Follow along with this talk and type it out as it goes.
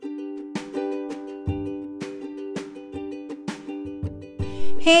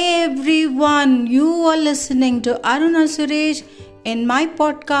Hey everyone, you are listening to Aruna Suresh in my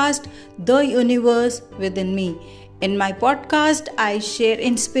podcast, The Universe Within Me. In my podcast, I share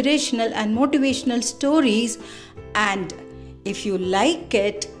inspirational and motivational stories, and if you like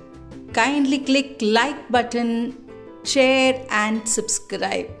it, kindly click like button, share and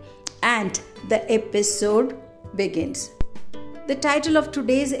subscribe. And the episode begins. The title of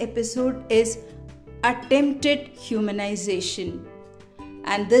today's episode is Attempted Humanization.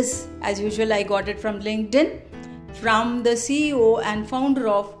 And this, as usual, I got it from LinkedIn, from the CEO and founder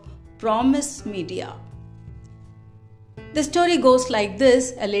of Promise Media. The story goes like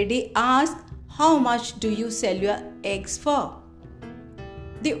this. A lady asked, "How much do you sell your eggs for?"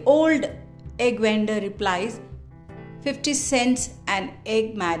 The old egg vendor replies, 50 cents an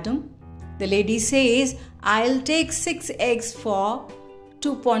egg, madam. The lady says, "I'll take 6 eggs for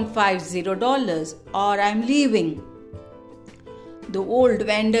 $2.50 or I'm leaving." The old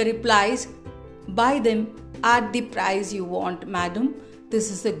vendor replies, "Buy them at the price you want, madam. This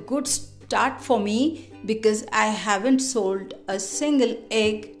is a good start for me because I haven't sold a single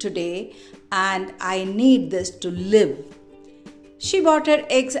egg today and I need this to live." She bought her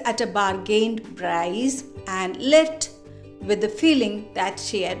eggs at a bargained price and left with the feeling that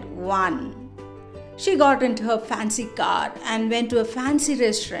she had won. She got into her fancy car and went to a fancy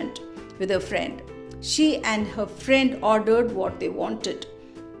restaurant with her friend. She and her friend ordered what they wanted.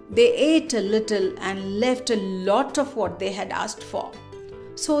 They ate a little and left a lot of what they had asked for.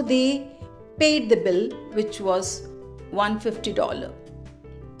 So they paid the bill, which was $150.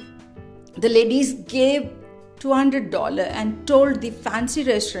 The ladies gave $200 and told the fancy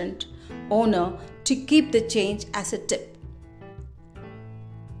restaurant owner to keep the change as a tip.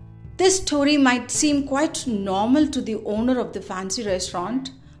 This story might seem quite normal to the owner of the fancy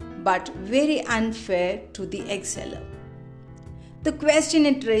restaurant, but very unfair to the egg seller. The question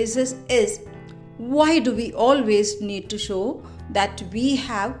it raises is, why do we always need to show that we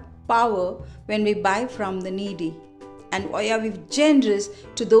have power when we buy from the needy? And why are we generous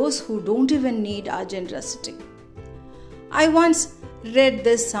to those who don't even need our generosity? I once read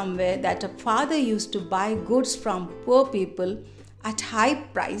this somewhere that a father used to buy goods from poor people at high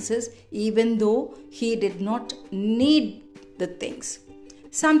prices even though he did not need the things.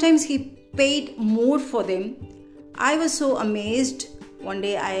 Sometimes he paid more for them. I was so amazed. One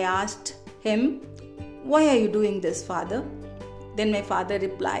day I asked him, "Why are you doing this, father?" Then my father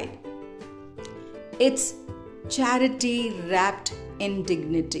replied, "It's charity wrapped in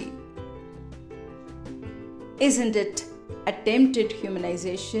dignity." Isn't it attempted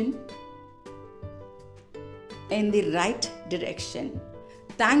humanization in the right direction?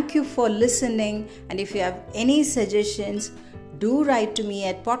 Thank you for listening, and if you have any suggestions, do write to me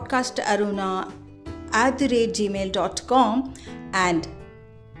at podcastaruna@gmail.com. And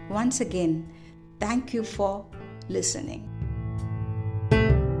once again, thank you for listening.